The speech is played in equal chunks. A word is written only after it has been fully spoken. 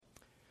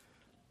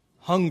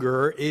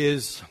Hunger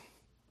is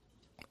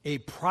a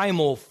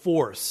primal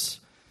force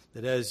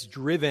that has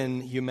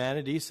driven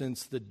humanity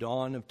since the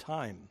dawn of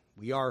time.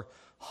 We are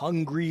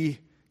hungry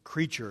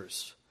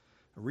creatures.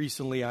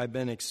 Recently, I've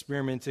been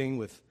experimenting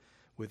with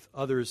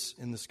others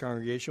in this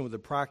congregation with the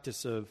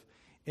practice of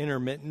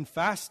intermittent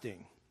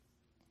fasting,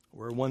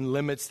 where one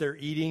limits their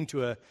eating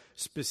to a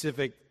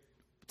specific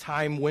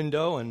time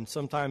window and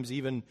sometimes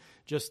even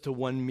just to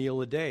one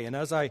meal a day. And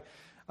as I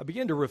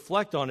begin to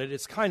reflect on it,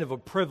 it's kind of a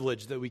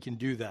privilege that we can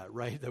do that,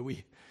 right? That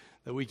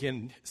we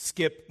can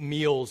skip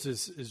meals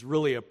is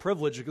really a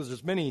privilege, because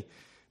there's many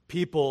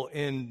people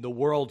in the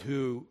world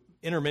who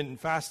intermittent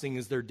fasting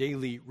is their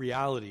daily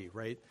reality,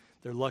 right?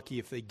 They're lucky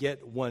if they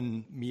get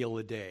one meal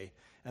a day.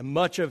 And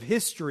much of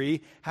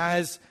history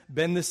has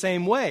been the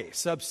same way.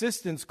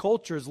 Subsistence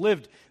cultures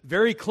lived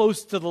very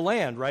close to the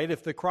land, right?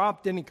 If the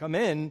crop didn't come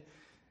in,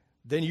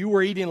 then you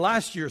were eating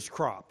last year's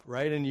crop,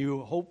 right? And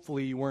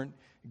hopefully you weren't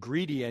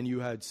greedy and you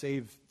had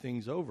saved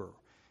things over.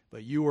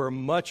 But you were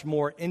much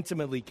more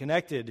intimately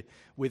connected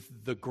with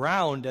the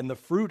ground and the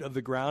fruit of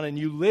the ground, and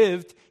you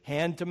lived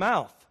hand to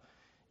mouth.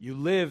 You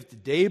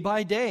lived day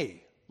by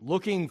day,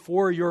 looking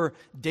for your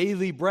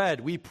daily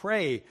bread. We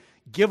pray,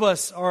 give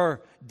us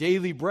our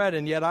daily bread,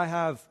 and yet I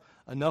have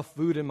enough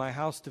food in my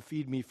house to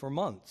feed me for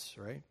months,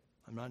 right?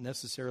 I'm not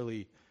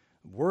necessarily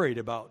worried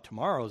about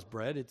tomorrow's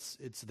bread.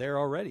 It's there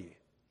already.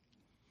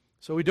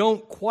 So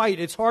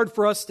it's hard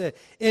for us to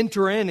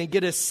enter in and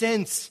get a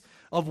sense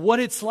of what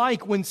it's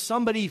like when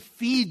somebody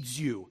feeds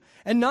you.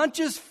 And not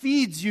just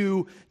feeds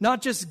you,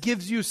 not just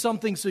gives you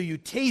something so you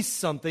taste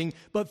something,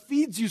 but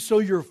feeds you so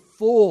you're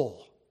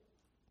full.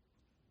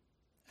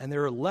 And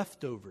there are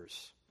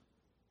leftovers.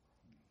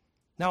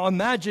 Now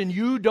imagine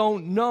you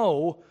don't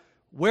know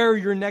where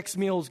your next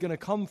meal is going to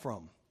come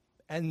from.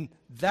 And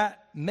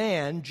that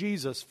man,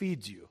 Jesus,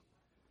 feeds you.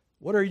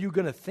 What are you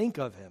going to think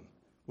of him?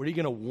 What are you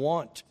going to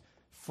want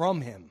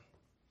from him?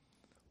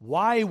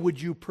 Why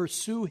would you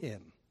pursue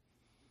him?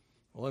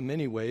 Well, in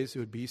many ways, it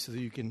would be so that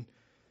you can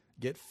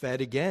get fed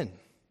again.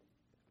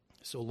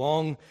 So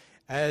long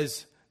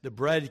as the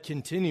bread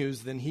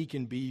continues, then he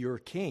can be your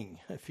king.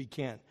 If he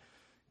can't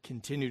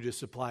continue to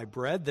supply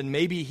bread, then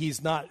maybe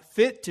he's not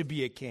fit to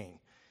be a king.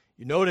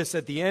 You notice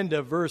at the end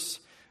of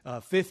verse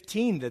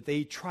 15 that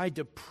they tried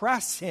to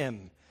press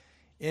him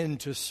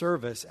into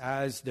service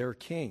as their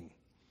king.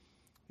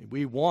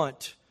 We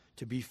want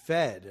to be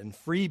fed, and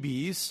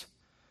freebies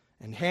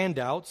and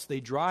handouts,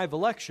 they drive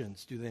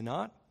elections, do they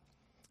not?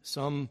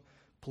 Some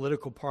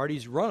political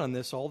parties run on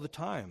this all the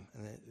time,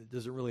 and it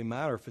doesn't really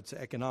matter if it's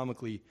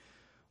economically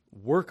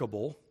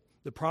workable.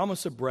 The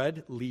promise of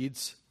bread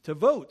leads to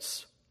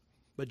votes.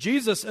 But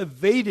Jesus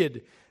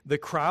evaded the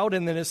crowd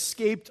and then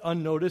escaped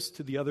unnoticed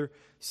to the other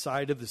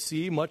side of the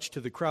sea, much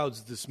to the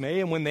crowd's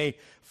dismay. And when they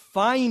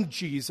find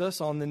Jesus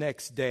on the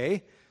next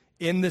day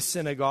in the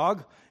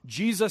synagogue,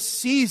 Jesus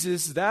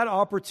seizes that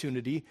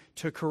opportunity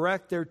to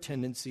correct their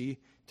tendency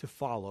to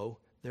follow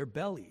their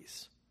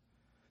bellies.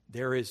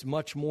 There is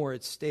much more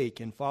at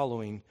stake in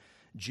following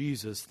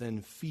Jesus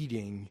than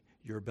feeding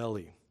your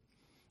belly.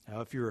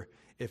 Now, if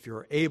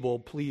you're able,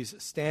 please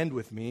stand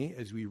with me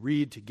as we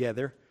read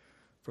together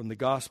from the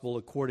Gospel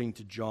according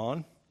to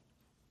John.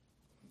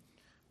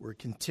 We're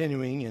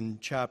continuing in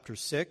chapter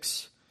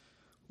 6.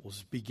 We'll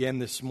begin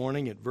this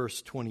morning at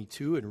verse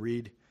 22 and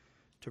read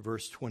to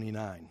verse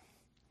 29.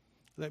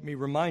 Let me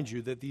remind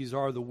you that these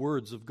are the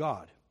words of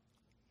God.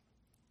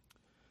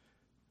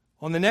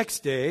 On the next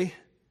day,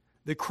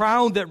 the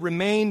crowd that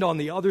remained on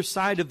the other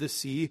side of the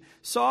sea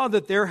saw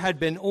that there had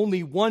been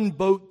only one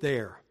boat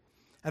there,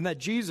 and that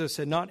Jesus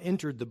had not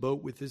entered the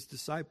boat with his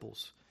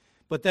disciples,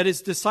 but that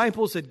his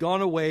disciples had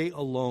gone away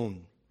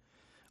alone.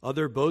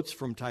 Other boats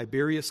from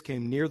Tiberias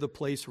came near the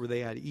place where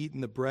they had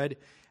eaten the bread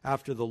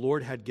after the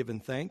Lord had given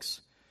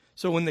thanks.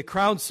 So when the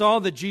crowd saw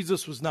that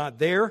Jesus was not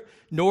there,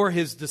 nor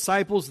his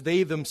disciples,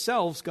 they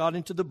themselves got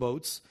into the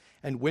boats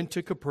and went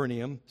to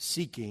Capernaum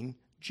seeking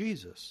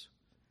Jesus.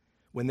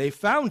 When they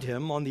found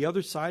him on the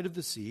other side of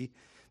the sea,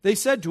 they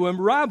said to him,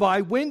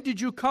 "Rabbi, when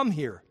did you come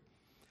here?"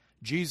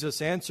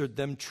 Jesus answered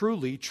them,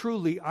 "Truly,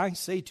 truly, I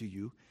say to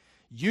you,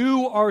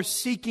 you are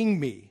seeking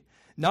me,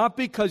 not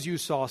because you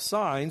saw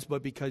signs,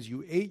 but because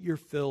you ate your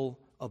fill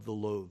of the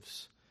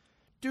loaves.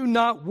 Do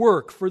not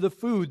work for the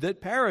food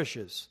that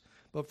perishes,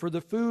 but for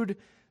the food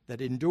that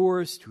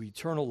endures to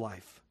eternal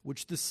life,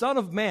 which the Son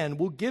of Man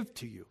will give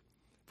to you.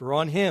 For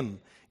on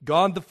him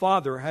God the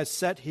Father has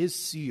set his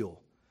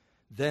seal."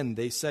 Then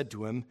they said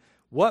to him,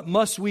 "What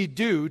must we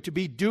do to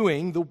be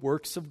doing the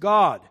works of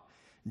God?"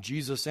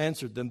 Jesus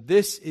answered them,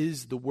 "This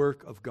is the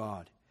work of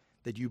God,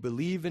 that you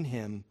believe in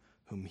him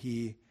whom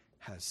he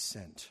has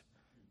sent."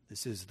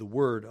 This is the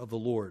word of the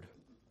Lord.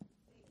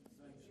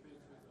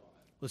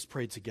 Let's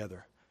pray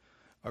together.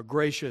 Our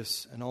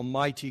gracious and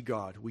almighty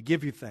God, we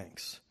give you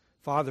thanks,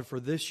 Father, for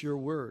this your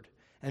word,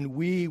 and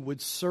we would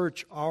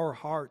search our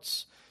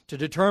hearts to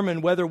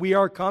determine whether we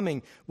are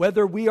coming,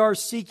 whether we are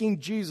seeking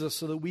Jesus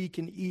so that we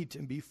can eat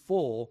and be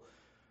full,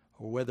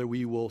 or whether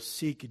we will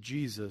seek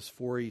Jesus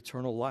for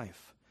eternal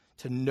life,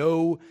 to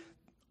know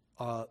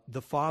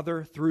the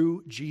Father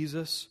through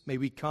Jesus. May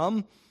we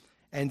come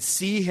and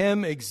see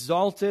him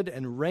exalted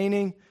and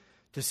reigning,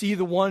 to see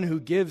the one who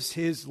gives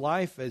his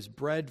life as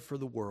bread for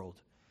the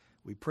world.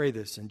 We pray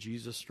this in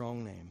Jesus'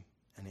 strong name,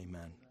 and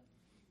amen.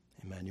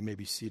 Amen. You may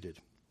be seated.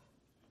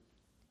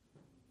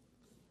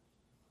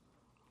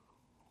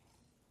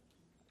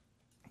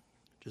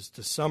 Just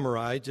to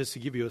summarize, just to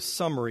give you a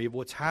summary of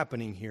what's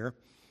happening here,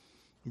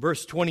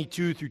 verse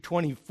 22 through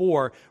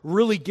 24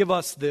 really give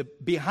us the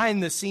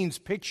behind-the-scenes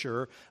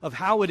picture of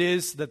how it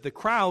is that the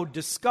crowd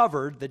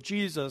discovered that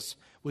Jesus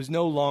was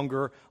no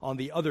longer on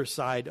the other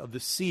side of the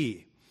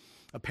sea.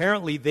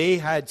 Apparently, they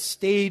had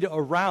stayed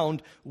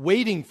around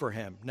waiting for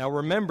him. Now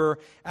remember,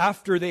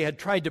 after they had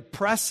tried to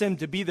press him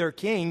to be their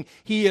king,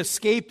 he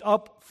escaped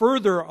up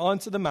further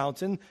onto the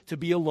mountain to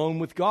be alone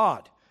with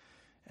God.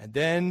 And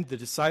then the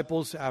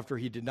disciples, after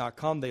he did not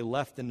come, they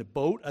left in a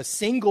boat, a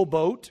single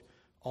boat,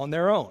 on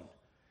their own.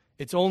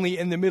 It's only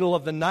in the middle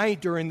of the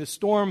night during the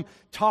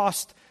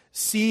storm-tossed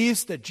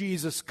seas that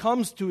Jesus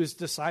comes to his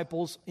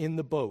disciples in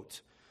the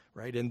boat,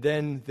 right? And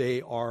then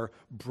they are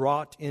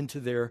brought into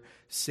their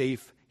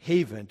safe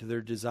haven, to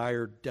their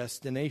desired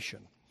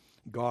destination.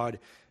 God,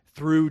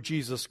 through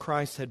Jesus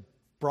Christ, had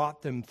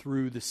brought them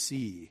through the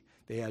sea.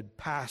 They had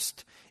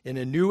passed in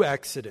a new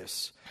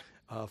exodus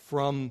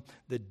from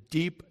the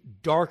deep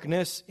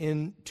darkness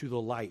into the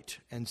light.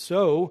 And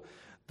so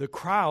the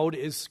crowd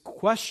is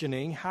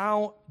questioning,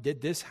 how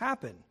did this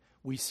happen?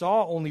 We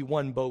saw only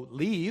one boat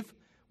leave.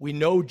 We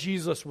know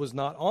Jesus was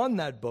not on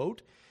that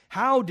boat.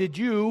 How did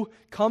you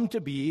come to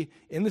be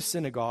in the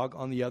synagogue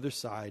on the other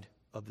side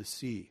of the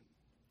sea?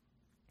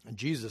 And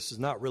Jesus is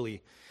not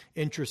really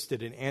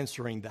interested in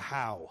answering the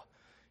how.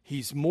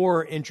 He's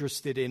more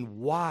interested in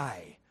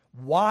why.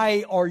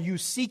 Why are you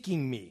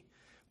seeking me?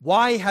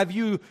 Why have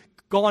you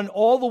gone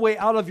all the way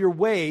out of your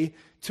way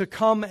to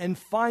come and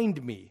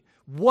find me?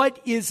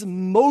 What is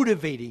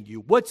motivating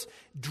you? What's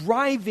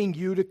driving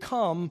you to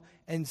come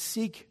and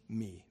seek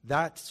me?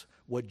 That's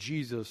what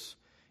Jesus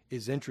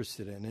is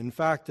interested in. In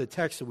fact, the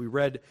text that we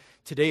read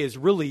today is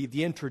really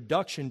the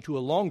introduction to a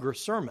longer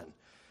sermon.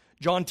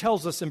 John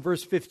tells us in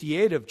verse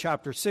 58 of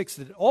chapter 6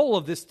 that all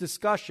of this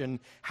discussion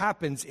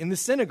happens in the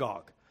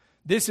synagogue.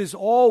 This is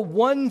all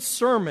one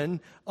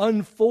sermon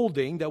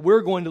unfolding that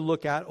we're going to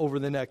look at over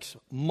the next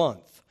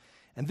month.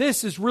 And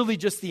this is really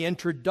just the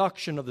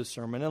introduction of the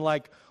sermon. And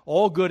like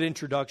all good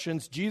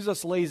introductions,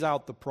 Jesus lays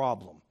out the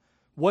problem.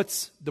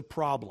 What's the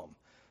problem?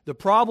 The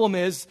problem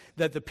is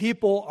that the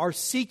people are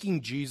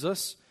seeking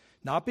Jesus,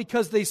 not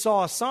because they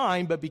saw a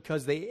sign, but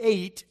because they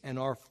ate and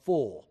are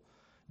full.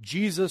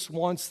 Jesus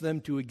wants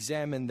them to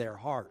examine their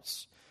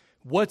hearts.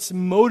 What's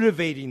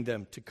motivating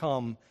them to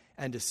come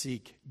and to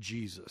seek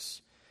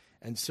Jesus?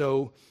 And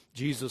so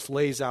Jesus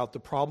lays out the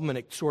problem, and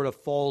it sort of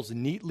falls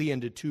neatly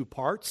into two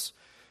parts.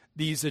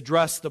 These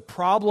address the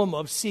problem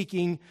of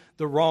seeking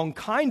the wrong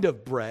kind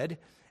of bread,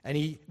 and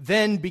he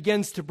then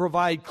begins to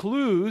provide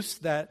clues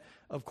that,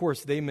 of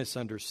course, they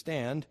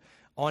misunderstand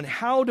on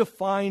how to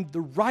find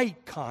the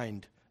right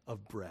kind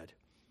of bread.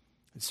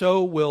 And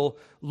so we'll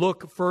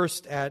look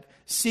first at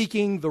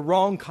seeking the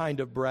wrong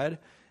kind of bread,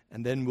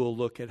 and then we'll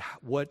look at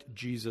what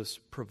Jesus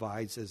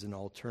provides as an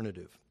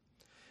alternative.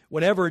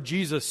 Whenever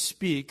Jesus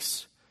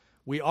speaks,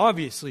 we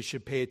obviously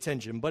should pay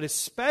attention, but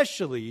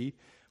especially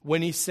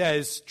when he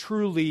says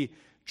truly,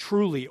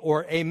 truly,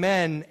 or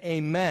amen,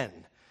 amen.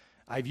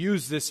 I've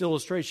used this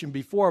illustration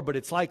before, but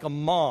it's like a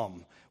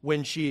mom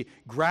when she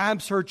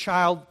grabs her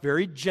child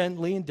very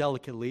gently and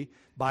delicately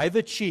by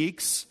the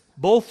cheeks,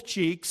 both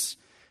cheeks.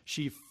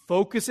 She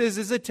focuses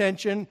his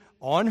attention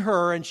on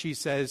her and she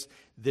says,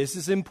 "This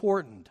is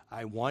important.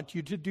 I want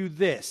you to do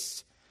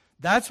this."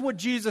 That's what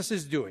Jesus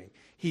is doing.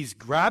 He's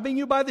grabbing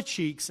you by the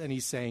cheeks and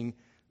he's saying,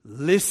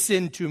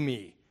 "Listen to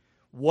me.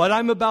 What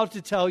I'm about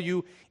to tell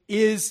you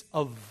is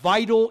of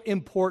vital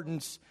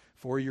importance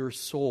for your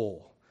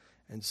soul."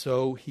 And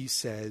so he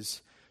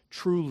says,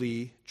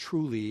 "Truly,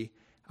 truly,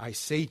 I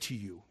say to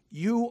you,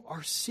 you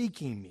are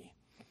seeking me,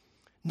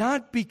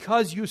 not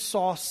because you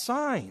saw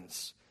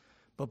signs,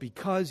 but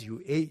because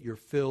you ate your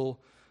fill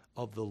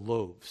of the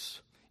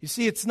loaves." You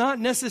see, it's not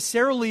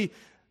necessarily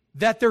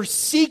that they're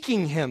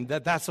seeking him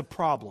that's a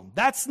problem.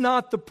 That's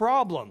not the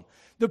problem.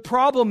 The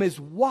problem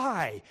is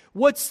why.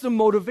 What's the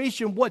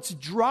motivation? What's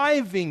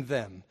driving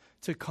them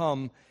to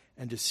come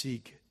and to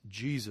seek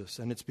Jesus?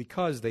 And it's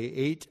because they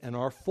ate and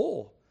are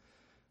full.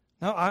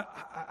 Now,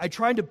 I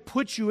tried to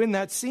put you in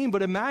that scene,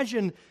 but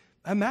imagine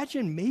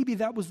maybe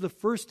that was the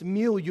first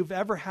meal you've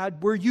ever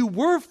had where you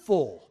were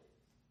full.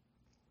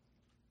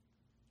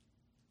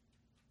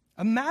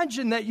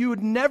 Imagine that you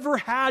had never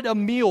had a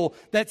meal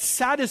that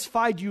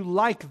satisfied you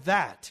like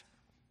that.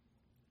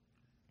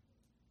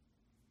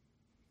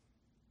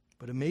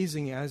 But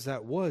amazing as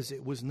that was,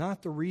 it was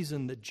not the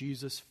reason that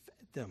Jesus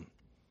fed them.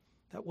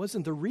 That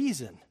wasn't the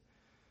reason.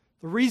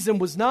 The reason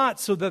was not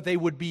so that they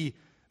would be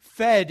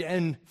fed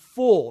and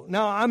full.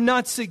 Now, I'm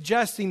not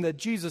suggesting that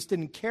Jesus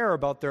didn't care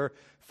about their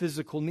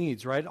physical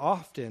needs, right?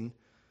 Often,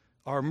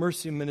 our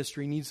mercy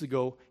ministry needs to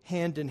go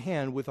hand in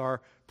hand with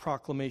our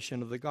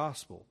proclamation of the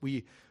gospel.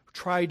 We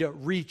try to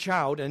reach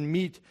out and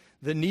meet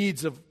the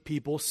needs of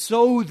people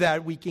so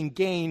that we can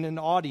gain an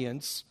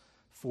audience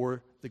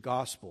for the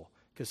gospel.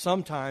 Because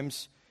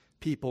sometimes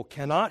people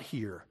cannot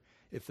hear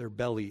if their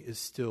belly is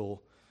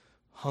still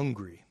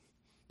hungry.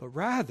 But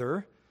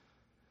rather,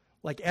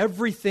 like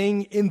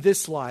everything in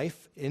this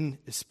life, in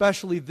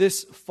especially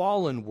this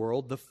fallen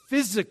world, the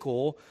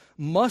physical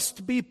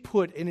must be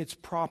put in its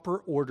proper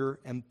order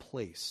and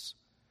place.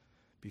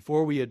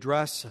 Before we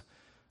address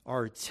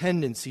our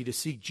tendency to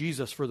seek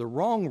Jesus for the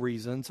wrong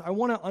reasons, I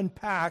want to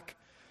unpack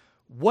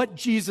what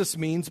Jesus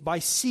means by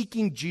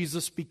seeking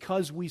Jesus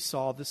because we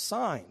saw the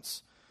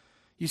signs.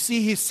 You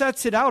see, he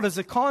sets it out as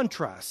a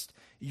contrast.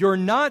 You're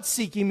not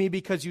seeking me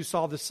because you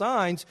saw the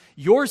signs.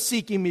 You're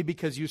seeking me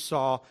because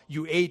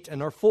you ate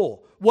and are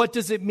full. What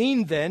does it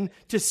mean then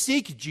to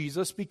seek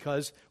Jesus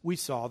because we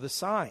saw the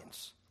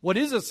signs? What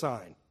is a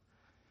sign?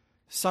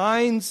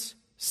 Signs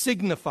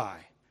signify.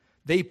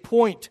 They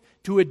point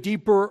to a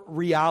deeper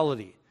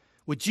reality.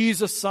 With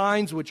Jesus'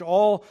 signs, which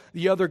all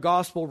the other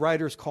gospel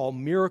writers call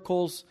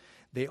miracles,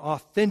 they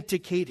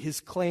authenticate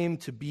his claim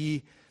to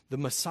be the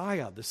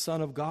Messiah, the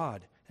Son of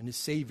God, and the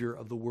Savior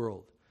of the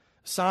world.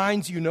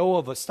 Signs, you know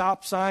of a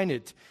stop sign.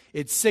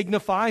 It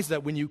signifies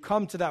that when you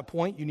come to that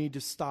point, you need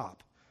to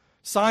stop.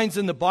 Signs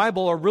in the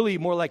Bible are really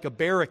more like a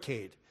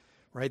barricade,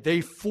 right?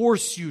 They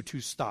force you to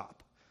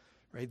stop,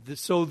 right?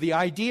 So the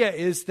idea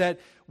is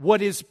that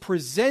what is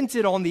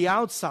presented on the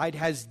outside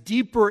has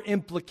deeper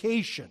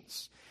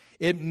implications.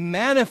 It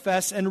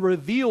manifests and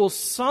reveals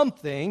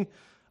something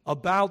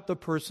about the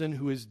person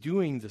who is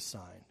doing the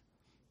sign.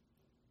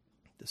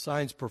 The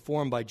signs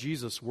performed by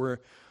Jesus were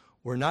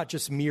not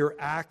just mere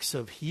acts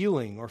of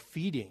healing or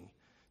feeding.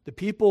 The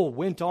people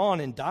went on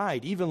and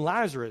died. Even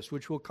Lazarus,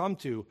 which we'll come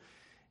to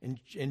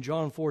in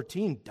John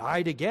 14,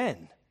 died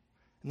again.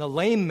 And the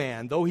lame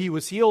man, though he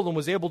was healed and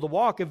was able to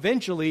walk,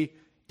 eventually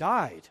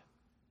died.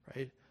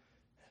 Right?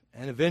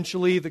 And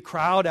eventually the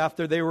crowd,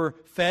 after they were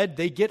fed,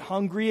 they get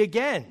hungry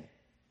again.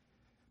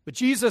 But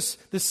Jesus,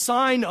 the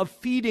sign of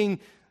feeding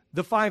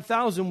the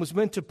 5,000 was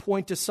meant to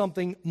point to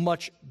something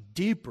much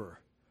deeper.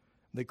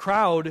 The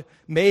crowd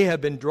may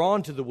have been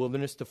drawn to the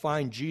wilderness to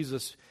find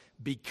Jesus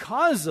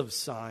because of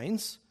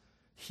signs,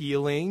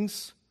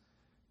 healings.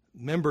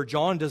 Remember,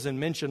 John doesn't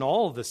mention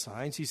all of the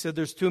signs. He said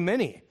there's too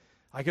many.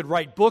 I could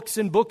write books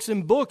and books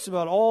and books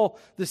about all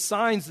the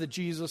signs that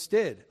Jesus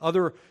did.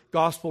 Other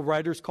gospel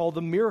writers call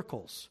them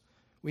miracles.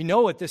 We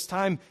know at this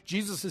time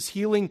Jesus is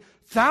healing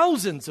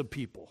thousands of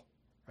people.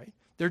 Right?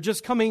 They're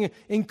just coming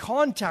in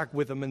contact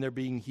with him and they're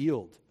being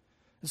healed.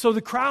 And so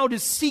the crowd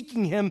is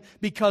seeking him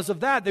because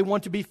of that. They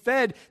want to be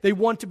fed. They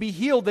want to be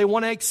healed. They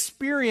want to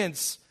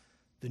experience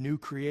the new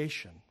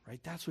creation. Right?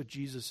 That's what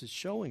Jesus is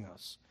showing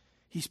us.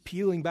 He's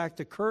peeling back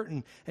the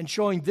curtain and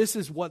showing this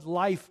is what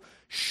life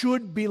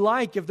should be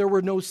like if there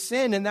were no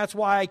sin. And that's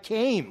why I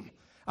came.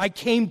 I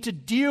came to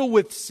deal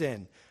with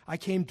sin. I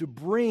came to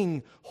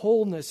bring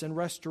wholeness and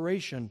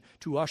restoration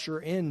to usher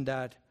in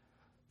that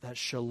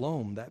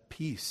shalom, that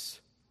peace.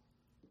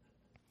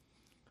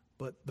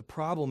 But the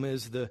problem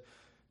is the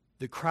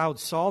crowd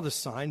saw the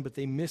sign, but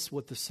they missed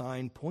what the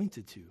sign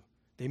pointed to.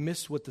 They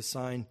missed what the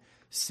sign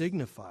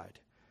signified.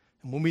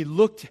 And when we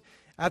looked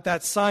at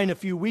that sign a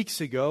few weeks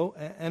ago,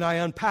 and I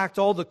unpacked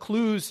all the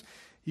clues,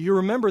 you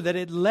remember that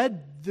it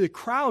led the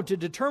crowd to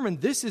determine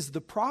this is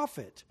the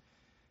prophet.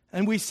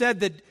 And we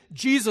said that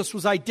Jesus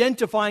was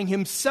identifying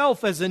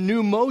himself as a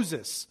new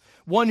Moses,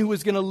 one who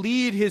was going to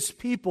lead his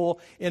people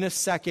in a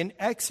second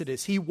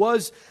Exodus. He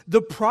was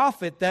the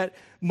prophet that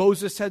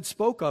Moses had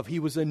spoke of. He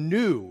was a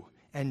new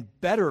and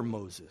better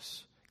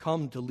Moses,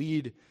 come to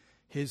lead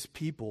his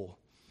people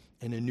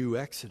in a new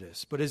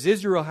Exodus. But as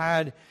Israel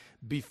had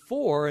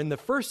before in the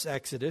first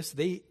Exodus,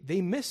 they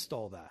missed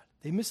all that.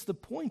 They missed the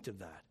point of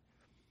that.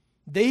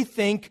 They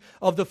think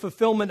of the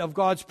fulfillment of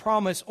God's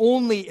promise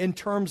only in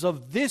terms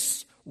of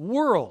this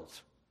world.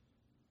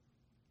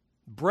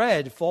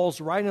 Bread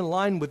falls right in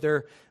line with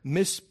their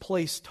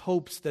misplaced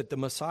hopes that the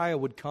Messiah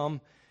would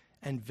come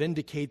and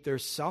vindicate their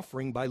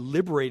suffering by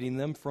liberating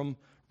them from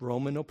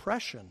Roman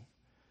oppression.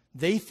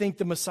 They think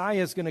the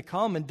Messiah is going to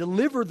come and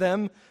deliver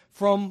them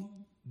from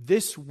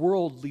this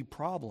worldly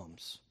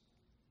problems.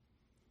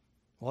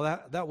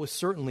 Well, that was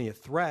certainly a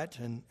threat,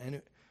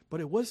 but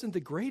it wasn't the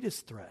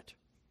greatest threat.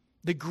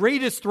 The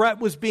greatest threat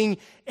was being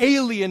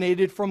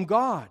alienated from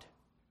God.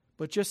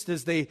 But just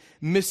as they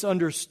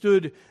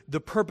misunderstood the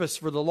purpose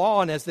for the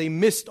law, and as they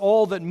missed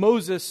all that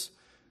Moses,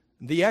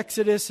 the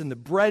Exodus, and the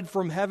bread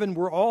from heaven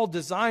were all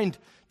designed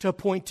to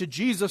point to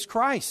Jesus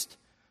Christ.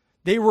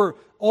 They were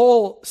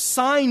all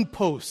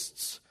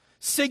signposts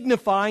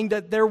signifying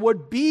that there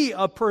would be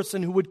a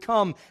person who would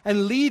come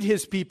and lead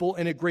his people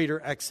in a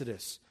greater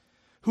Exodus,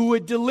 who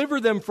would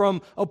deliver them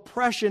from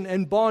oppression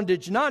and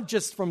bondage, not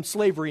just from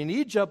slavery in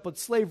Egypt, but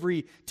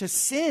slavery to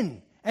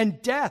sin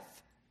and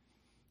death.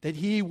 That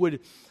he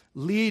would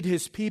lead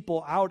his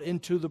people out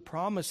into the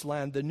promised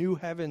land, the new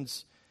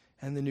heavens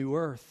and the new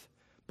earth.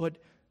 But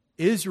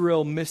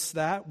Israel missed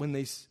that when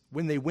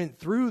they went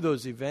through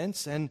those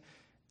events, and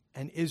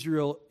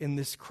Israel in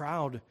this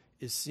crowd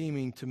is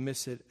seeming to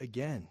miss it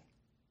again.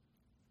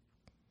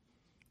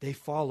 They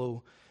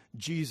follow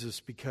Jesus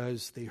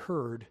because they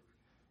heard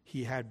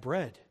he had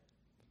bread.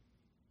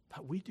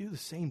 But we do the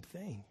same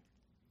thing.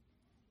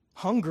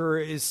 Hunger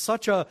is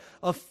such a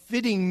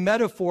fitting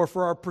metaphor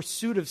for our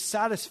pursuit of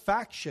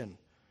satisfaction,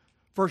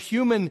 for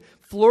human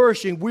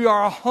flourishing. We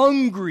are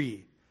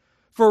hungry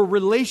for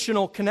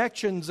relational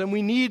connections, and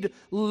we need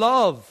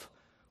love.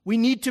 We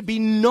need to be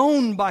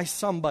known by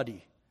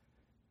somebody.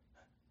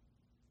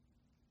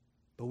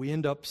 But we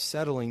end up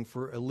settling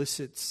for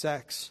illicit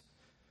sex,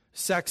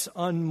 sex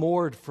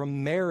unmoored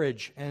from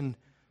marriage and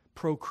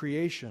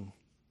procreation.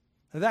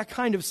 And that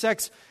kind of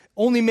sex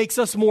only makes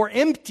us more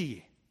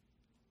empty.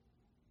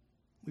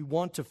 We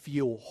want to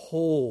feel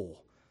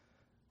whole,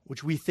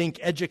 which we think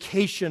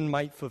education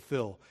might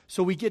fulfill.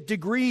 So we get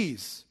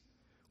degrees.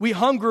 We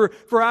hunger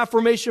for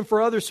affirmation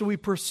for others, so we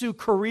pursue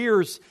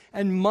careers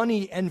and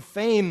money and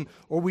fame,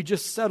 or we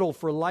just settle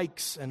for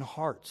likes and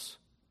hearts.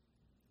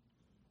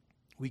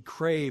 We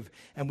crave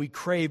and we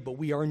crave, but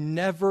we are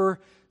never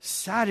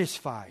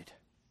satisfied.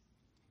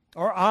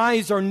 Our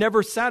eyes are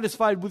never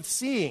satisfied with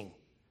seeing.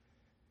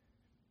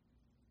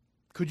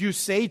 Could you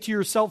say to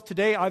yourself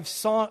today, I've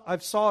saw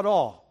it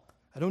all.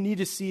 I don't need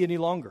to see any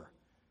longer.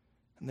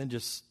 And then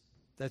just,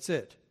 that's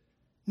it.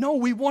 No,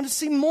 we want to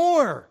see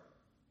more.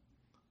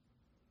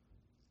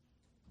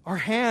 Our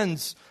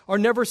hands are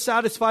never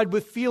satisfied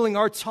with feeling,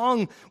 our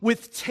tongue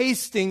with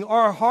tasting,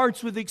 our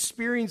hearts with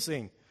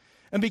experiencing.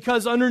 And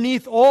because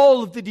underneath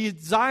all of the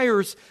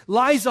desires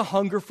lies a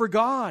hunger for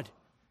God.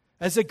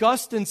 As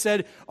Augustine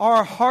said,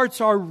 our hearts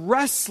are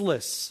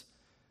restless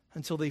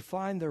until they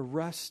find their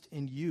rest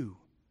in you.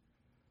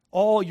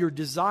 All your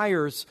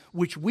desires,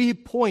 which we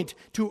point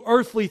to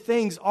earthly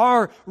things,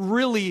 are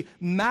really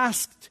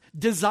masked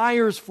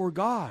desires for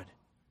God,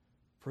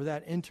 for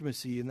that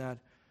intimacy and that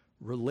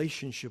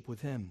relationship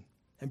with Him.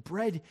 And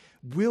bread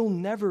will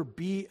never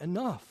be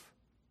enough.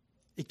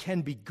 It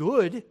can be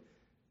good,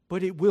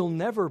 but it will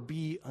never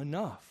be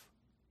enough.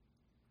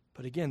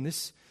 But again,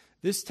 this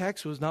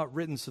text was not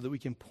written so that we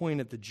can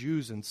point at the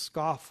Jews and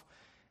scoff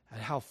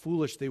at how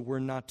foolish they were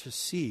not to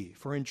see.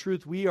 For in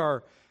truth, we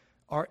are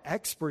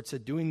experts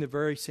at doing the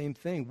very same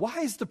thing. Why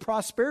is the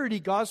prosperity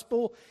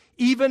gospel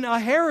even a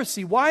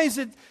heresy? Why is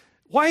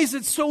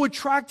it so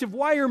attractive?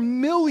 Why are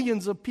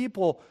millions of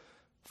people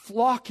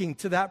flocking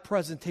to that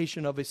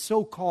presentation of a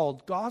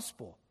so-called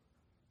gospel?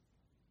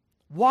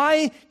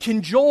 Why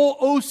can Joel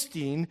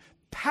Osteen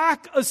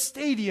pack a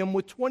stadium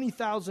with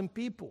 20,000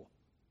 people?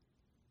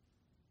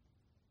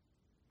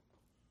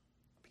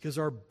 Because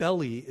our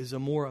belly is a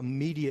more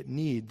immediate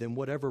need than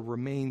whatever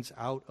remains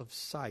out of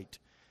sight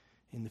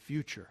in the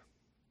future.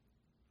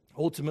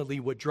 Ultimately,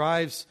 what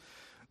drives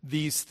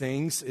these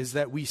things is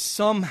that we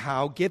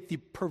somehow get the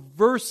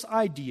perverse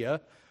idea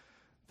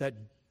that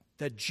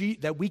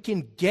we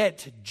can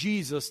get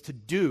Jesus to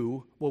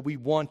do what we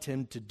want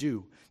Him to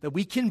do. That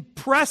we can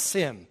press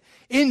Him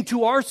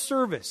into our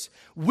service.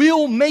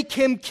 We'll make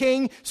Him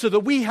king so that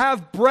we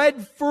have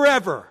bread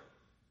forever.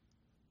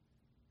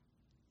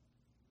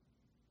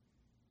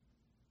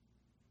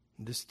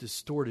 This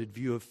distorted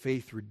view of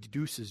faith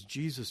reduces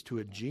Jesus to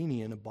a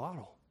genie in a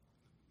bottle,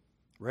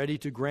 ready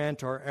to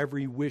grant our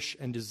every wish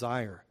and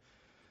desire.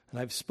 And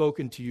I've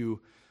spoken to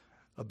you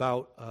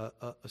about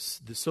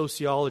the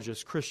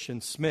sociologist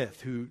Christian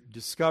Smith, who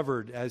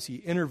discovered as he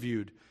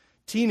interviewed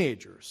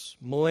teenagers,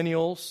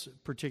 millennials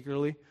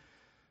particularly,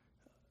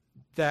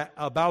 that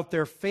about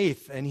their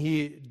faith, and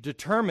he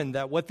determined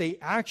that what they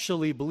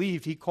actually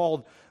believed he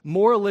called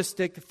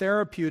moralistic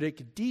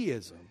therapeutic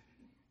deism.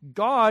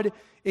 God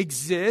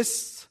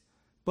exists,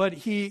 but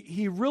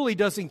he really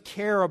doesn't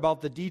care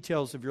about the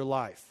details of your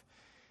life.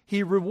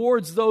 He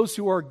rewards those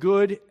who are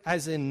good,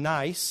 as in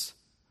nice,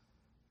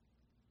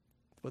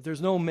 but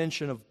there's no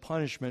mention of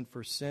punishment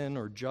for sin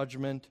or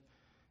judgment,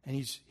 and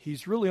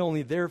he's really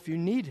only there if you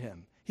need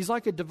Him. He's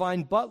like a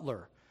divine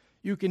butler.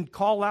 You can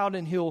call out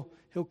and he'll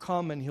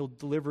come and He'll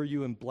deliver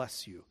you and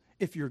bless you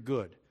if you're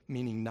good,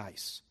 meaning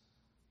nice.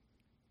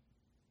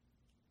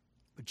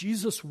 But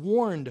Jesus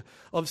warned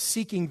of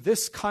seeking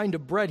this kind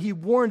of bread. He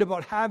warned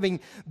about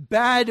having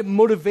bad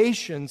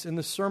motivations in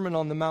the Sermon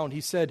on the Mount. He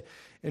said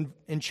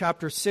in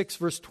chapter 6,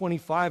 verse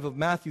 25 of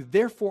Matthew,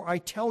 "Therefore I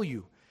tell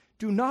you,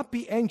 do not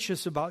be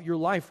anxious about your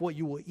life, what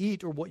you will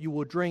eat or what you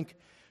will drink,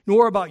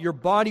 nor about your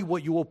body,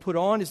 what you will put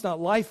on. Is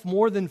not life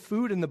more than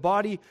food and the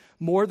body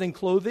more than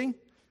clothing?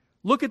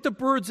 Look at the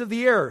birds of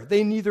the air.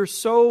 They neither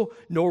sow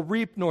nor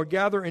reap nor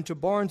gather into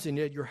barns, and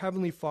yet your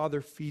heavenly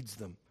Father feeds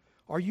them.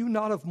 Are you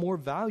not of more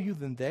value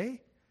than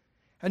they?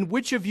 And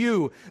which of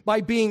you,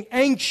 by being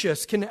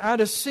anxious, can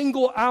add a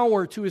single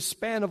hour to his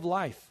span of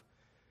life?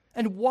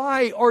 And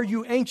why are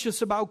you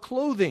anxious about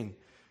clothing?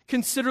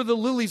 Consider the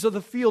lilies of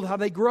the field, how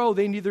they grow.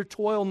 They neither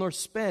toil nor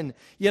spin.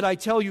 Yet I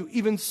tell you,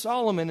 even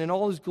Solomon in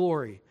all his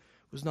glory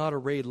was not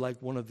arrayed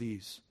like one of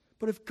these.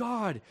 But if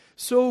God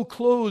so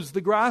clothes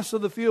the grass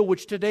of the field,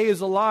 which today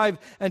is alive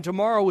and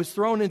tomorrow is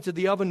thrown into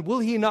the oven, will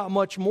He not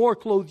much more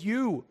clothe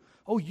you,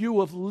 O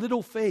you of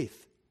little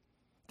faith?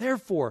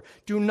 Therefore,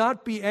 do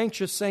not be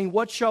anxious, saying,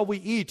 what shall we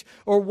eat,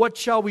 or what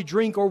shall we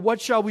drink, or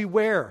what shall we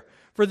wear?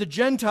 For the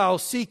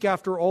Gentiles seek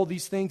after all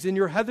these things, and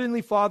your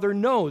heavenly Father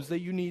knows that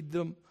you need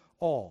them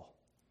all.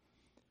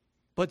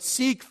 But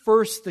seek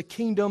first the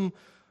kingdom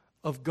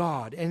of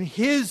God and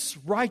His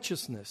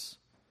righteousness,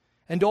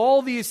 and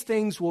all these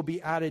things will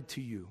be added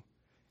to you.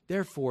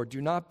 Therefore,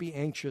 do not be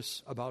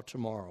anxious about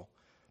tomorrow,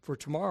 for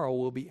tomorrow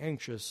will be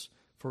anxious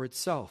for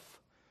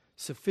itself.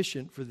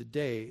 Sufficient for the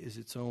day is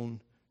its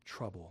own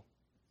trouble.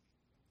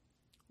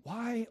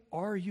 Why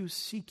are you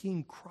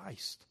seeking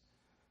Christ?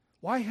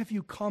 Why have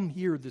you come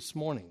here this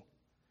morning?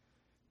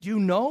 Do you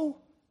know?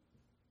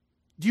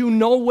 Do you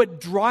know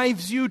what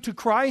drives you to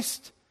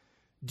Christ?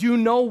 Do you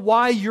know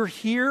why you're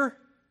here?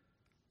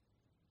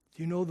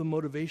 Do you know the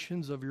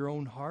motivations of your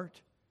own heart?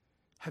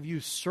 Have you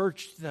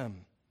searched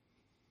them?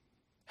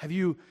 Have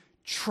you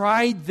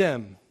tried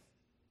them?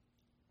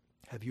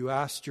 Have you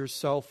asked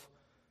yourself,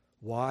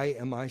 why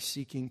am I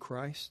seeking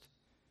Christ?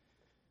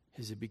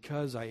 Is it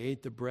because I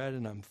ate the bread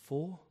and I'm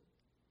full?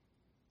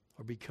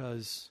 Or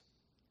because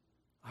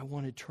I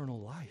want eternal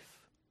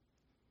life?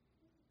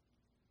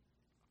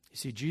 You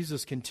see,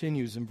 Jesus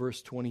continues in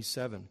verse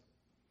 27.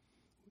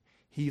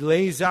 He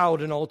lays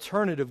out an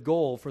alternative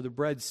goal for the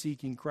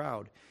bread-seeking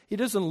crowd. He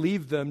doesn't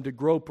leave them to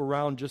grope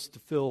around just to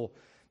fill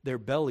their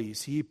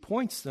bellies. He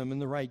points them in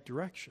the right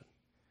direction.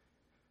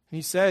 And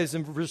he says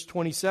in verse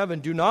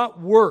 27, do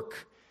not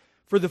work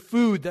for the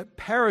food that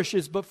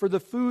perishes, but for the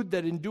food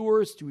that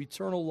endures to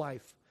eternal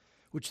life,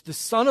 which the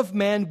Son of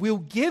Man will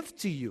give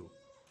to you.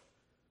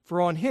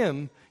 For on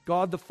Him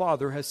God the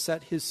Father has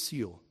set His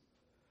seal.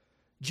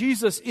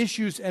 Jesus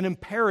issues an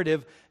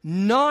imperative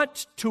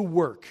not to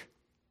work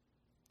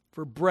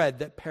for bread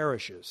that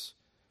perishes.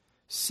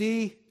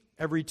 See,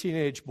 every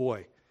teenage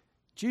boy,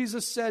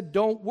 Jesus said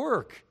don't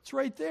work. It's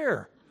right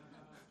there.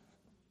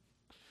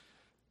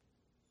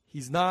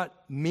 He's not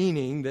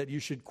meaning that you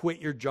should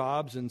quit your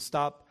jobs and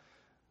stop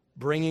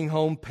bringing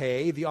home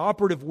pay. The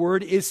operative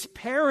word is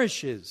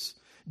perishes.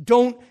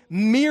 Don't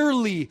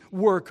merely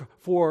work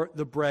for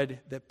the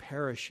bread that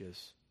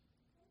perishes,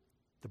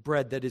 the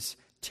bread that is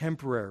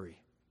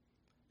temporary.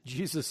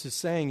 Jesus is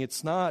saying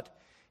it's not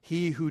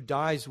he who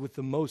dies with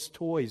the most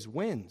toys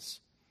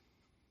wins.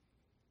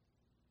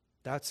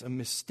 That's a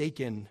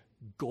mistaken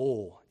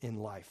goal in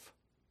life.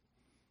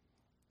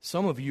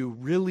 Some of you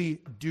really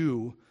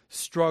do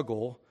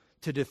struggle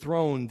to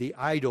dethrone the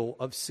idol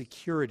of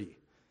security,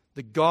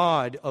 the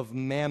god of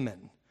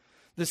mammon.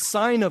 The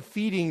sign of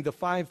feeding the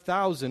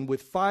 5,000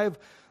 with 5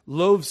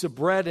 loaves of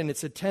bread and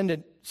its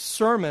attendant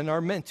sermon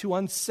are meant to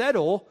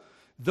unsettle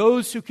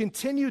those who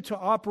continue to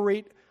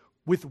operate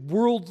with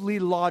worldly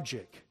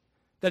logic,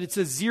 that it's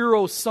a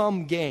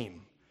zero-sum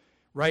game,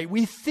 right?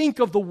 We think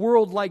of the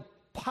world like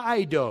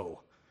pie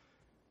dough.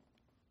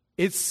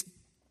 It's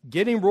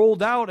getting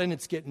rolled out and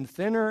it's getting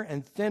thinner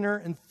and thinner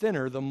and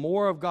thinner. The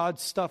more of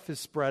God's stuff is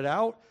spread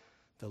out,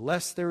 the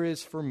less there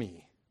is for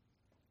me.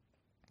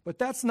 But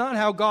that's not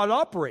how God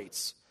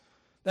operates.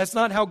 That's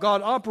not how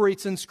God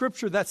operates in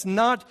Scripture. That's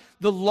not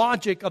the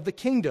logic of the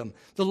kingdom.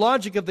 The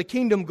logic of the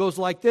kingdom goes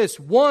like this.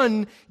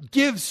 One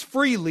gives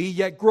freely,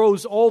 yet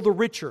grows all the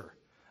richer.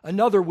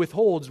 Another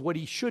withholds what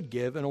he should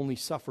give and only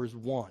suffers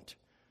want.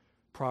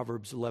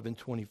 Proverbs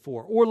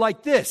 11:24. Or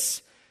like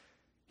this.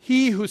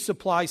 He who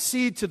supplies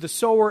seed to the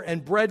sower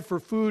and bread for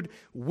food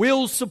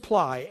will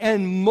supply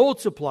and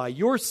multiply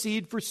your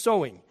seed for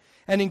sowing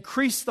and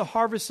increase the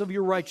harvest of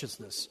your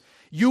righteousness.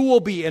 You will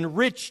be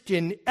enriched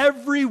in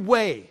every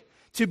way,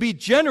 to be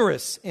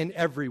generous in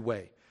every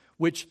way,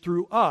 which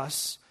through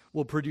us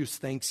will produce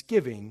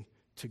thanksgiving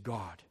to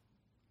God.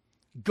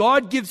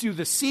 God gives you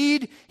the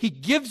seed. He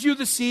gives you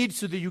the seed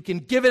so that you can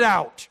give it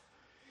out.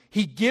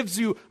 He gives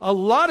you a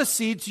lot of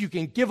seed so you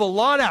can give a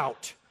lot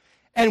out.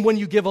 And when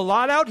you give a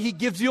lot out, He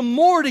gives you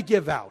more to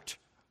give out.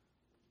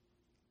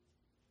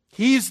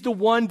 He's the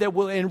one that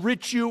will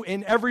enrich you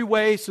in every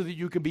way so that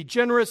you can be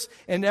generous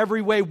in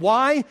every way.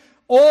 Why?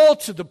 All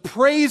to the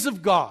praise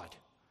of God.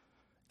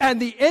 And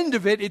the end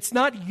of it, it's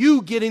not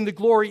you getting the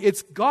glory,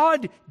 it's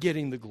God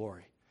getting the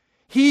glory.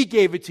 He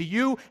gave it to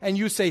you, and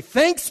you say,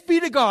 thanks be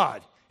to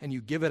God, and you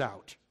give it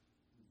out.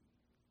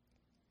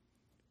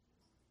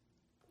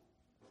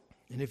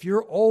 And if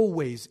you're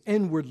always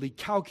inwardly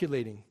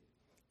calculating,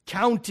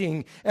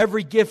 counting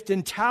every gift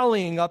and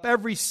tallying up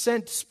every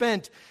cent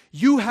spent,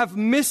 you have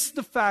missed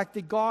the fact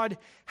that God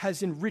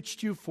has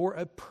enriched you for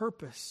a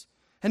purpose.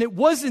 And it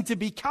wasn't to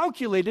be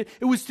calculated,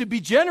 it was to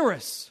be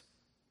generous.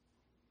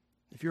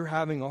 If you're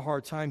having a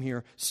hard time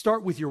here,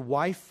 start with your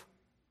wife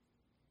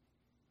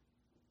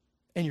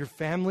and your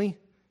family.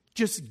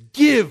 Just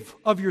give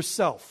of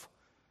yourself.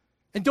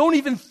 And don't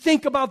even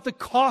think about the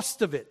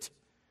cost of it.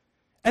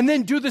 And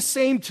then do the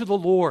same to the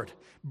Lord.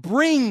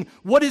 Bring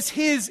what is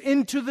His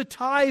into the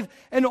tithe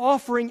and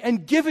offering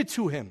and give it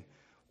to Him.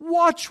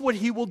 Watch what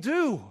He will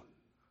do.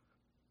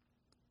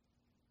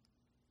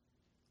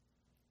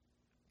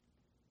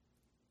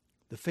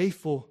 The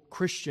faithful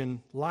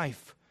Christian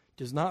life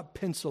does not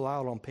pencil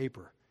out on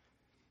paper.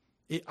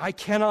 I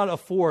cannot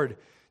afford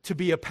to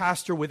be a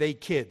pastor with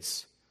 8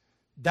 kids.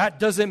 That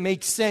doesn't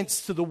make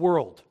sense to the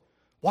world.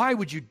 Why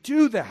would you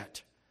do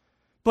that?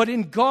 But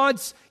in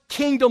God's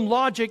kingdom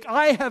logic,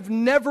 I have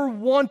never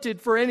wanted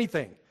for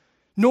anything,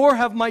 nor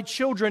have my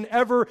children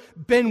ever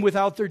been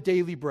without their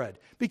daily bread,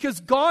 because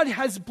God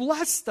has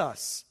blessed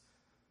us.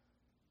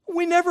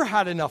 We never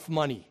had enough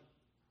money.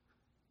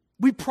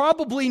 We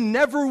probably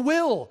never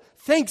will.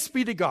 Thanks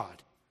be to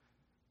God.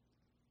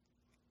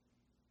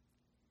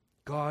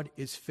 God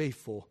is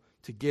faithful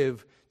to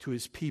give to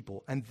his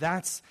people. And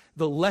that's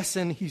the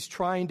lesson he's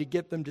trying to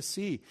get them to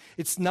see.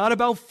 It's not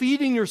about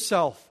feeding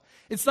yourself.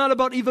 It's not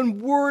about even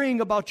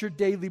worrying about your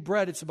daily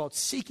bread. It's about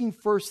seeking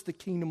first the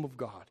kingdom of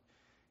God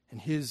and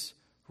his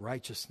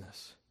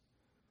righteousness.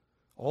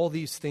 All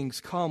these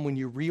things come when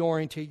you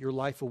reorientate your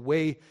life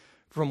away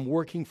from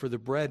working for the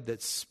bread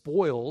that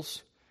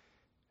spoils,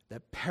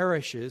 that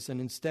perishes, and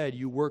instead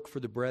you work for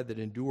the bread that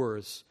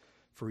endures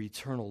for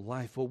eternal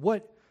life.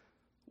 Well,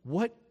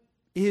 what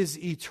is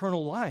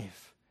eternal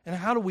life? And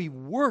how do we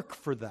work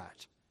for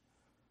that?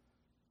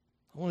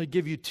 I want to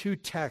give you two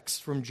texts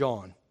from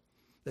John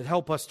that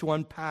help us to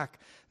unpack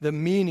the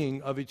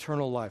meaning of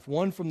eternal life.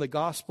 One from the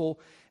gospel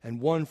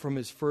and one from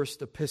his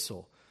first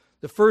epistle.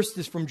 The first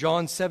is from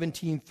John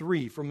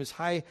 17:3, from his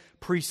high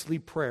priestly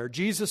prayer.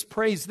 Jesus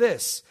prays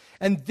this,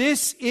 "And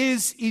this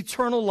is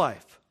eternal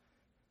life,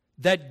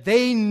 that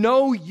they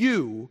know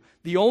you,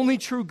 the only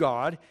true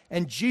God,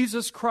 and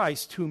Jesus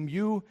Christ, whom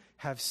you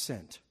have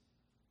sent."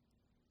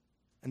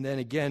 And then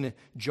again,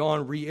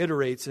 John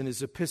reiterates in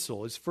his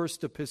epistle, his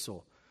first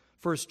epistle,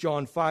 1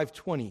 John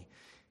 5:20.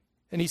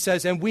 And he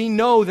says, "And we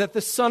know that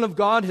the Son of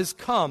God has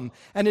come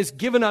and has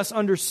given us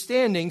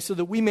understanding so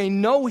that we may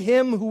know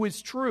him who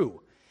is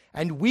true.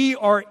 And we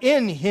are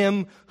in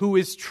him who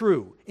is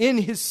true, in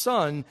his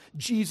Son,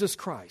 Jesus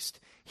Christ.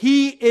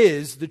 He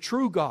is the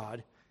true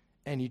God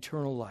and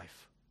eternal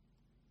life."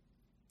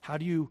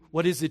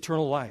 What is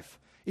eternal life?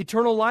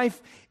 Eternal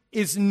life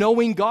is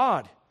knowing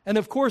God. And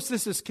of course,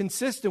 this is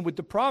consistent with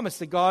the promise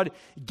that God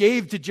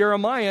gave to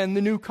Jeremiah in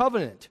the new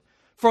covenant.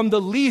 From the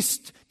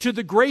least to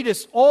the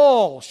greatest,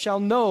 all shall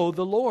know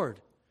the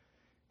Lord.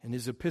 In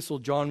his epistle,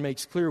 John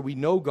makes clear we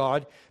know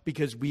God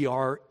because we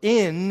are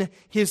in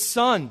his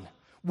Son.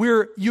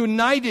 We're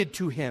united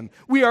to him.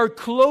 We are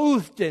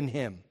clothed in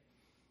him.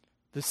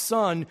 The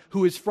Son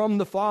who is from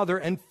the Father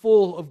and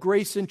full of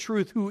grace and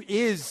truth, who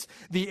is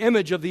the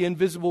image of the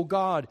invisible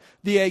God,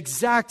 the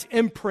exact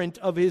imprint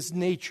of his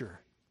nature.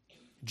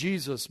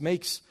 Jesus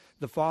makes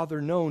the Father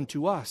known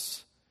to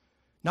us,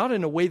 not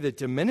in a way that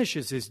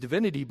diminishes his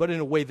divinity, but in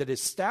a way that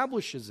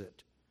establishes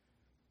it.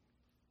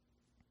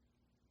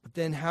 But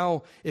then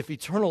how, if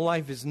eternal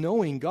life is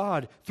knowing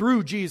God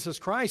through Jesus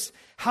Christ,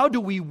 how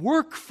do we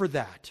work for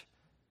that?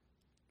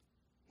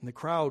 And the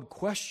crowd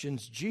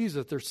questions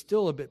Jesus. They're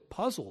still a bit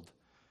puzzled.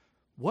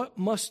 What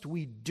must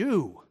we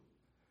do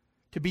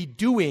to be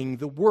doing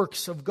the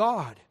works of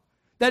God?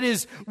 That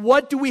is,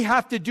 what do we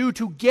have to do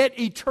to get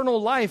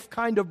eternal life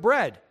kind of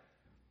bread?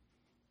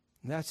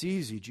 And that's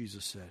easy,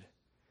 Jesus said.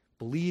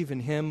 Believe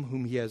in him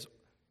whom he has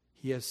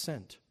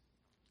sent.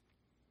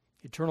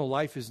 Eternal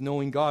life is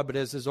knowing God, but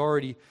as has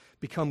already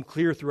become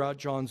clear throughout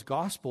John's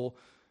gospel,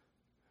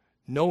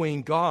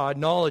 knowing God,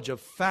 knowledge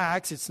of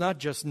facts, it's not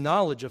just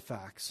knowledge of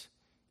facts.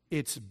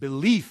 It's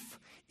belief.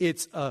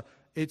 It's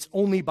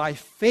only by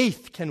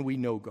faith can we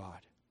know God.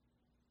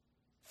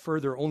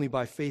 Further, only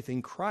by faith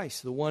in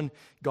Christ, the one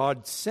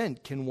God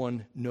sent, can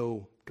one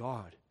know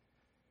God.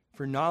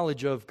 For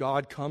knowledge of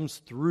God comes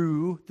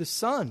through the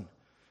Son,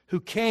 who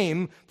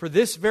came for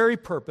this very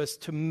purpose,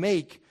 to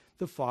make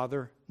the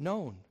Father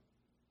known.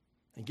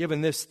 And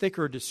given this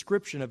thicker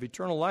description of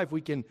eternal life,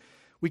 we can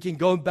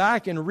go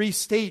back and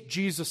restate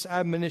Jesus'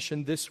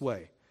 admonition this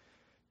way.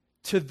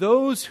 To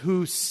those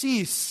who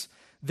cease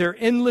their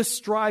endless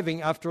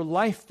striving after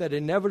life that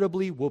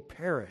inevitably will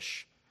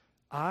perish,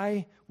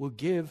 I will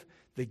give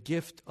the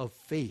gift of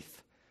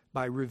faith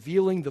by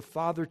revealing the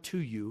Father to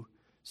you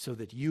so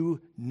that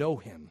you know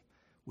him,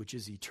 which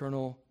is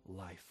eternal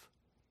life.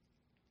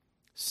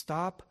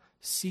 Stop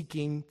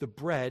seeking the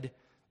bread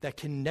that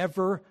can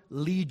never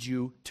lead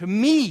you to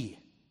me.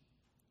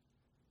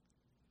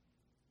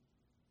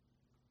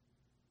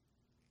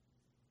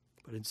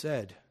 But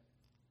instead,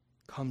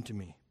 come to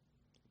me,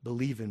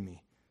 believe in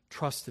me,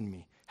 trust in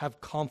me,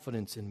 have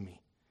confidence in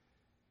me.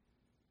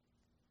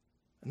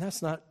 And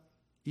that's not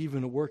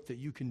even a work that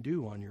you can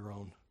do on your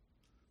own.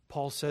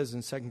 Paul says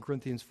in 2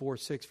 Corinthians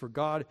 4:6, "For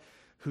God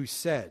who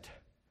said,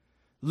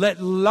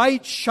 'Let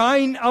light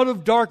shine out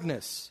of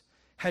darkness,'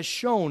 has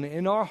shone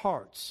in our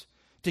hearts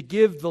to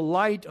give the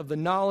light of the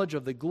knowledge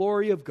of the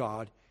glory of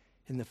God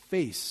in the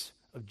face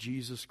of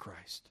Jesus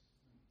Christ."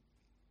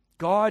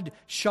 God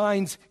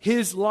shines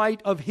his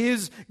light of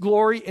his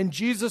glory in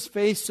Jesus'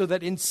 face so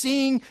that in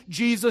seeing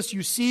Jesus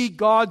you see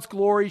God's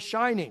glory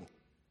shining.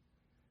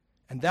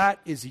 And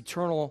that is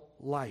eternal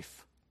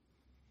life.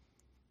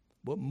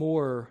 What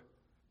more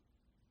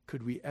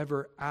could we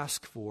ever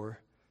ask for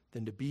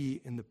than to be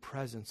in the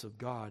presence of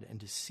God and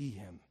to see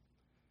him?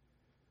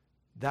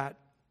 That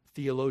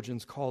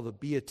theologians call the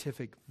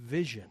beatific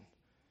vision,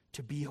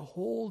 to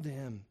behold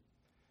him,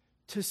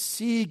 to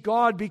see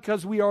God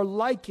because we are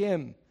like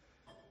Him.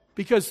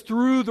 Because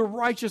through the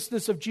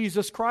righteousness of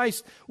Jesus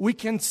Christ, we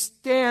can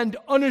stand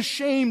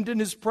unashamed in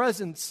His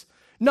presence,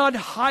 not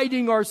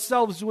hiding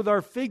ourselves with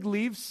our fig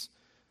leaves,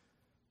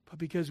 but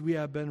because we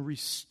have been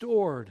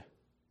restored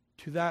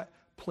to that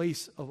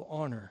place of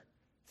honor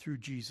through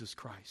Jesus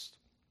Christ.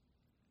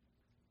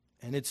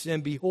 And it's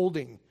in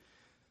beholding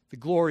the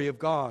glory of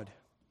God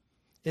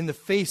in the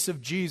face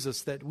of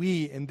Jesus that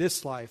we in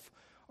this life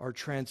are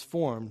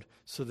transformed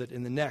so that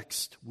in the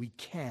next we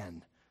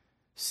can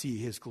see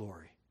His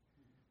glory.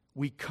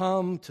 We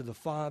come to the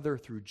Father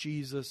through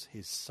Jesus,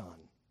 His Son.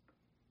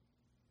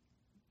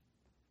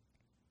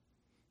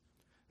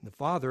 And the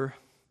Father,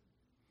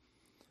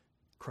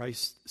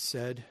 Christ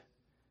said,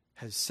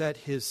 has set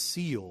His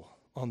seal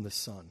on the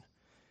Son,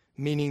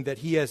 meaning that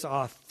He has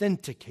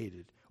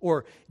authenticated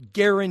or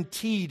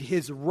guaranteed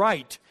His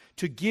right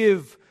to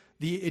give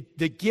the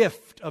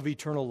gift of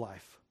eternal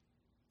life.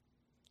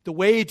 The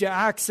way to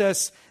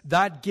access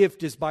that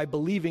gift is by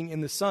believing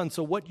in the Son.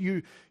 So what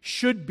you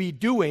should be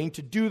doing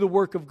to do the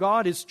work of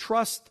God is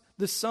trust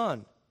the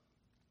Son.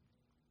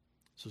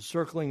 So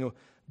circling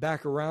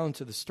back around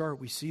to the start,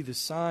 we see the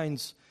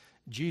signs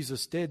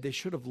Jesus did. They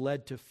should have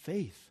led to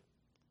faith.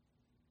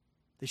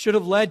 They should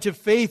have led to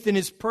faith in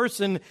His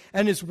person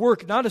and His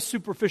work, not a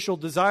superficial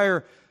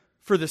desire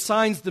for the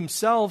signs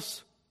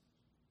themselves.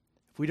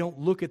 If we don't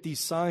look at these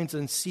signs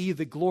and see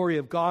the glory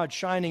of God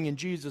shining in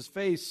Jesus'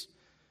 face,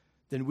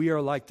 then we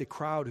are like the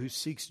crowd who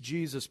seeks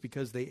Jesus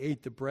because they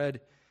ate the bread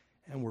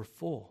and were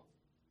full.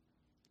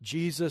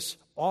 Jesus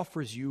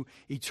offers you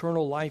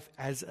eternal life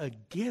as a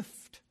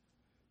gift.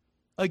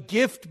 A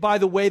gift, by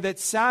the way, that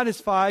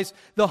satisfies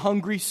the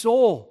hungry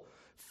soul,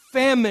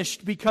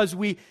 famished because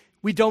we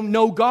don't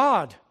know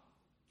God.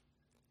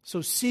 So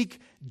seek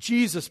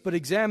Jesus, but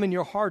examine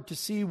your heart to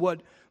see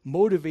what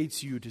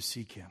motivates you to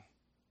seek Him.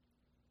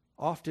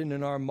 Often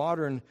in our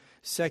modern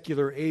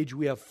secular age,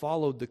 we have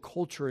followed the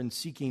culture in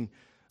seeking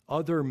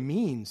other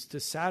means to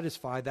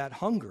satisfy that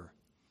hunger.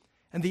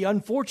 And the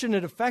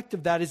unfortunate effect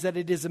of that is that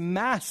it has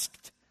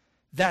masked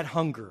that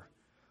hunger.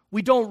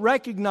 We don't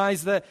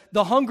recognize the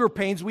hunger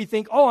pains. We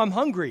think, oh, I'm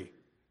hungry.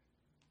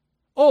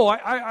 Oh,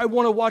 I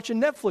want to watch a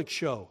Netflix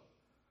show.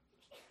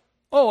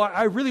 Oh,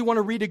 I really want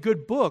to read a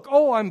good book.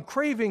 Oh, I'm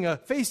craving a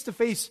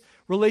face-to-face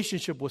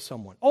relationship with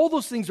someone. All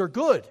those things are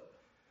good.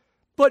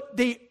 But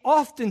they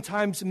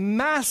oftentimes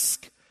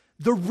mask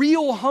the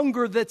real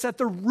hunger that's at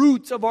the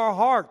roots of our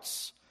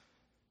hearts.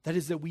 That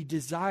is that we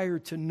desire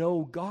to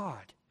know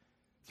God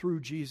through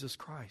Jesus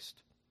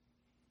Christ.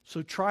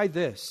 So try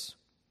this.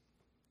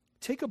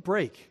 Take a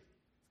break.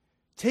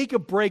 Take a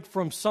break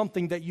from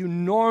something that you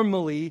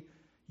normally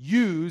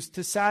use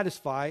to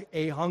satisfy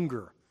a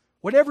hunger,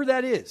 whatever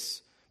that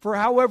is, for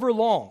however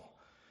long,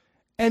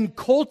 and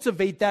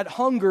cultivate that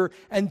hunger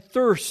and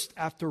thirst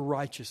after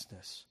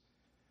righteousness.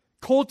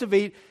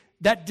 Cultivate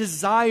that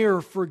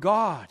desire for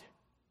God,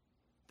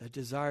 that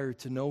desire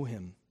to know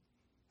Him,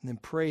 and then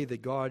pray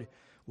that God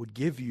would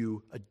give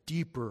you a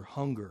deeper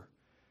hunger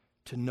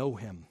to know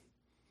Him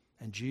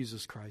and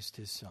Jesus Christ,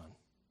 His Son.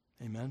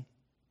 Amen?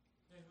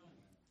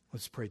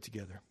 Let's pray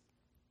together.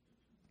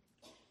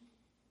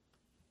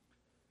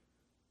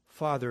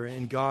 Father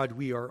and God,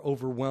 we are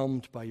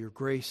overwhelmed by your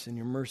grace and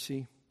your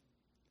mercy.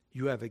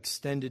 You have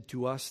extended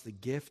to us the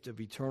gift of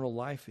eternal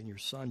life in your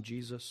Son,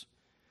 Jesus,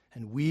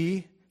 and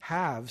we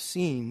have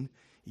seen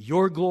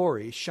your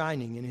glory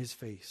shining in His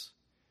face.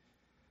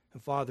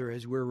 And Father,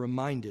 as we're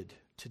reminded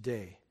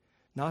today,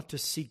 not to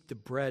seek the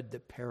bread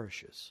that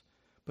perishes,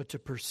 but to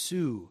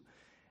pursue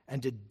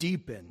and to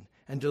deepen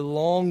and to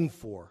long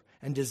for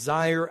and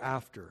desire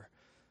after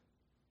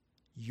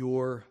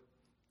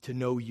to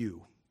know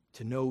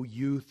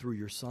you through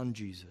your Son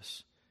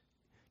Jesus.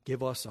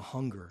 Give us a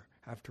hunger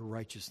after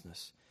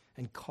righteousness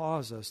and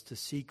cause us to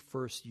seek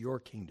first your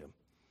kingdom.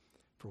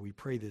 For we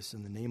pray this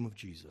in the name of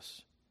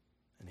Jesus,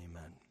 and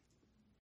amen.